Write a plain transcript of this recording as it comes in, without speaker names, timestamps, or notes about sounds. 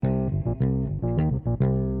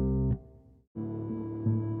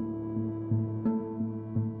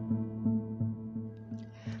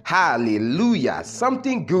Hallelujah!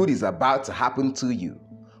 Something good is about to happen to you.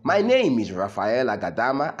 My name is Raphael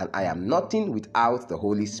Agadama and I am nothing without the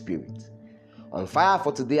Holy Spirit. On Fire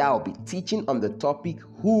for today, I will be teaching on the topic,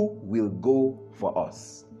 who will go for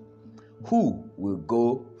us? Who will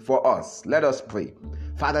go for us? Let us pray.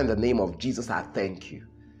 Father, in the name of Jesus, I thank you.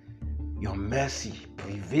 Your mercy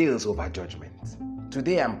prevails over judgment.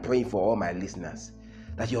 Today I'm praying for all my listeners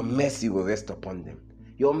that your mercy will rest upon them.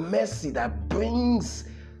 Your mercy that brings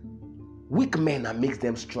weak men and makes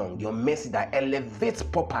them strong. Your mercy that elevates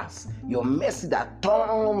paupers. Your mercy that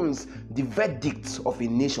turns the verdict of a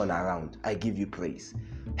nation around. I give you praise.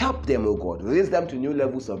 Help them, O God. Raise them to new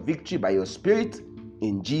levels of victory by your Spirit.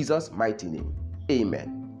 In Jesus' mighty name.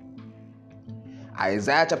 Amen.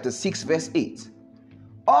 Isaiah chapter 6 verse 8.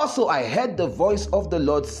 Also I heard the voice of the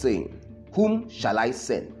Lord saying, whom shall I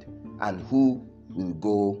send? And who will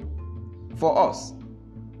go for us?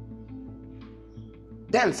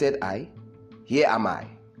 Then said I, here am I,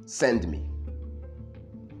 send me.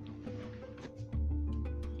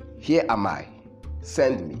 Here am I,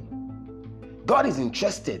 send me. God is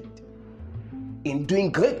interested in doing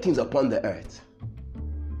great things upon the earth.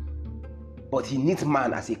 But he needs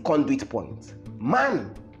man as a conduit point.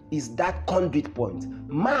 Man is that conduit point.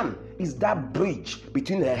 Man is that bridge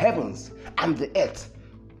between the heavens and the earth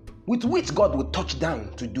with which God will touch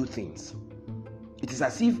down to do things. It is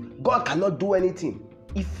as if God cannot do anything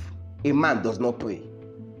if a man does not pray.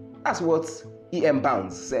 That's what E.M.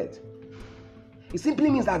 Bounds said. It simply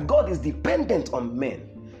means that God is dependent on men.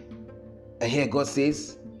 And here God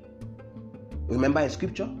says, remember in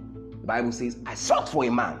scripture, the Bible says, I sought for a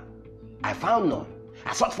man, I found none.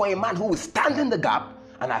 I sought for a man who will stand in the gap,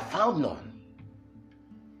 and I found none.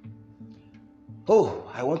 Oh,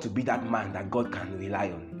 I want to be that man that God can rely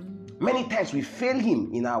on. Many times we fail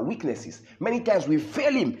him in our weaknesses. Many times we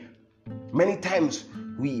fail him. Many times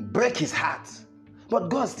we break his heart. But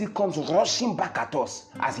God still comes rushing back at us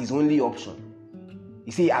as his only option.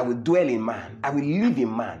 He said, I will dwell in man. I will live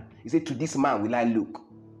in man. He said, to this man will I look.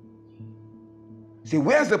 He said,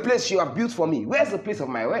 where's the place you have built for me? Where's the place of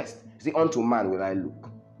my rest? He said, unto man will I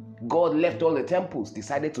look. God left all the temples,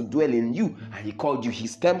 decided to dwell in you, and he called you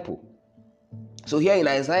his temple. So here in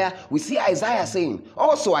Isaiah, we see Isaiah saying,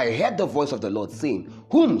 also I heard the voice of the Lord saying,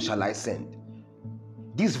 whom shall I send?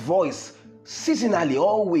 This voice seasonally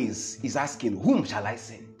always is asking, whom shall I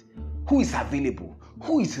send? Who is available?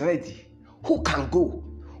 Who is ready? Who can go?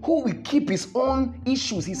 Who will keep his own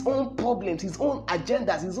issues, his own problems, his own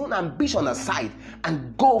agendas, his own ambition aside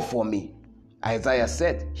and go for me? Isaiah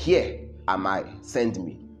said, here am I, send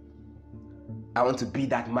me. I want to be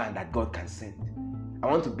that man that God can send. I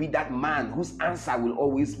want to be that man whose answer will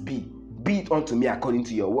always be it unto me according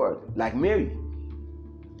to your word. Like Mary.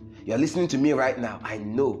 You're listening to me right now. I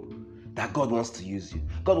know that God wants to use you.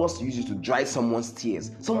 God wants to use you to dry someone's tears.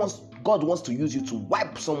 God wants to use you to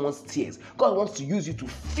wipe someone's tears. God wants to use you to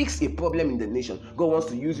fix a problem in the nation. God wants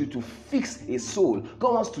to use you to fix a soul.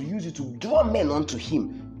 God wants to use you to draw men unto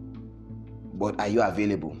him. But are you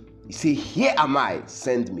available? You say, here am I,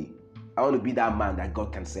 send me. I want to be that man that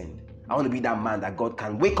God can send. I want to be that man that God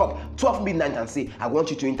can wake up 12 midnight and say, I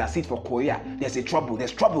want you to intercede for Korea. There's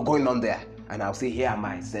trouble going on there. And I'll say, here am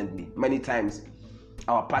I, send me. Many times,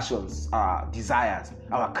 our passions, our desires,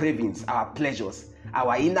 our cravings, our pleasures,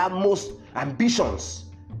 our innermost ambitions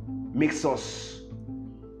makes us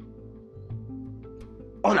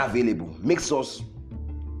unavailable, makes us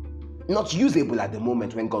not usable at the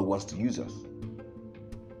moment when God wants to use us.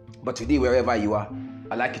 But today, wherever you are,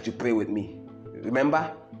 I'd like you to pray with me.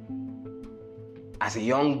 Remember, as a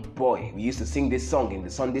young boy, we used to sing this song in the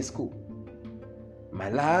Sunday school. My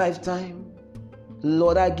lifetime,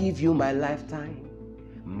 Lord, I give you my lifetime.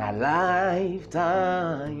 My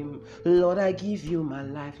lifetime, Lord, I give you my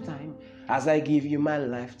lifetime. As I give you my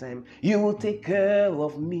lifetime, you will take care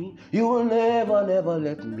of me. You will never, never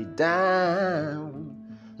let me down.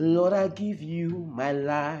 Lord, I give you my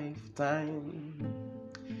lifetime.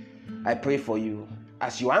 I pray for you.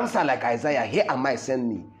 As you answer like Isaiah, here am I, send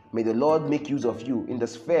me. May the Lord make use of you in the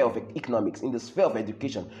sphere of economics, in the sphere of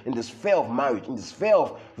education, in the sphere of marriage, in the sphere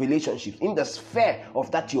of relationships, in the sphere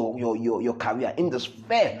of that your career, in the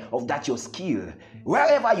sphere of that your skill.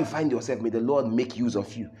 Wherever you find yourself, may the Lord make use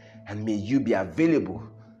of you, and may you be available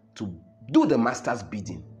to do the master's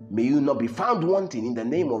bidding. May you not be found wanting in the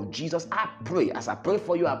name of Jesus. I pray, as I pray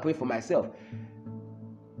for you, I pray for myself,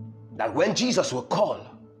 that when Jesus will call,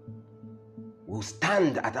 we'll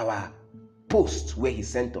stand at our post where he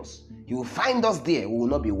sent us. He will find us there. We will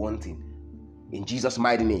not be wanting. In Jesus'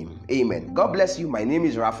 mighty name, amen. God bless you. My name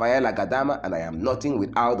is Raphael Agadama, and I am nothing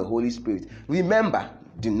without the Holy Spirit. Remember,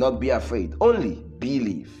 Do not be afraid, only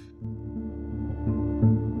believe.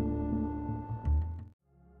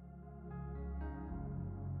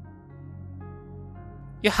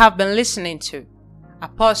 You have been listening to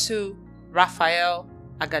Apostle Raphael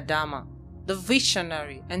Agadama, the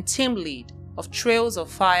visionary and team lead of Trails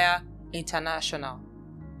of Fire International.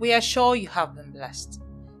 We are sure you have been blessed.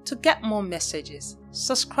 To get more messages,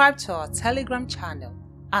 subscribe to our Telegram channel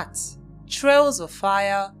at Trails of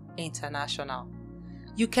Fire International.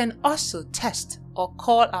 You can also text or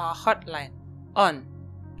call our hotline on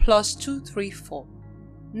 +234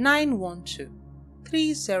 912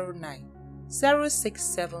 309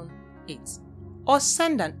 0678 or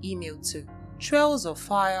send an email to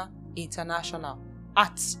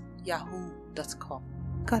trailsoffireinternational@yahoo.com.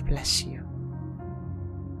 God bless you.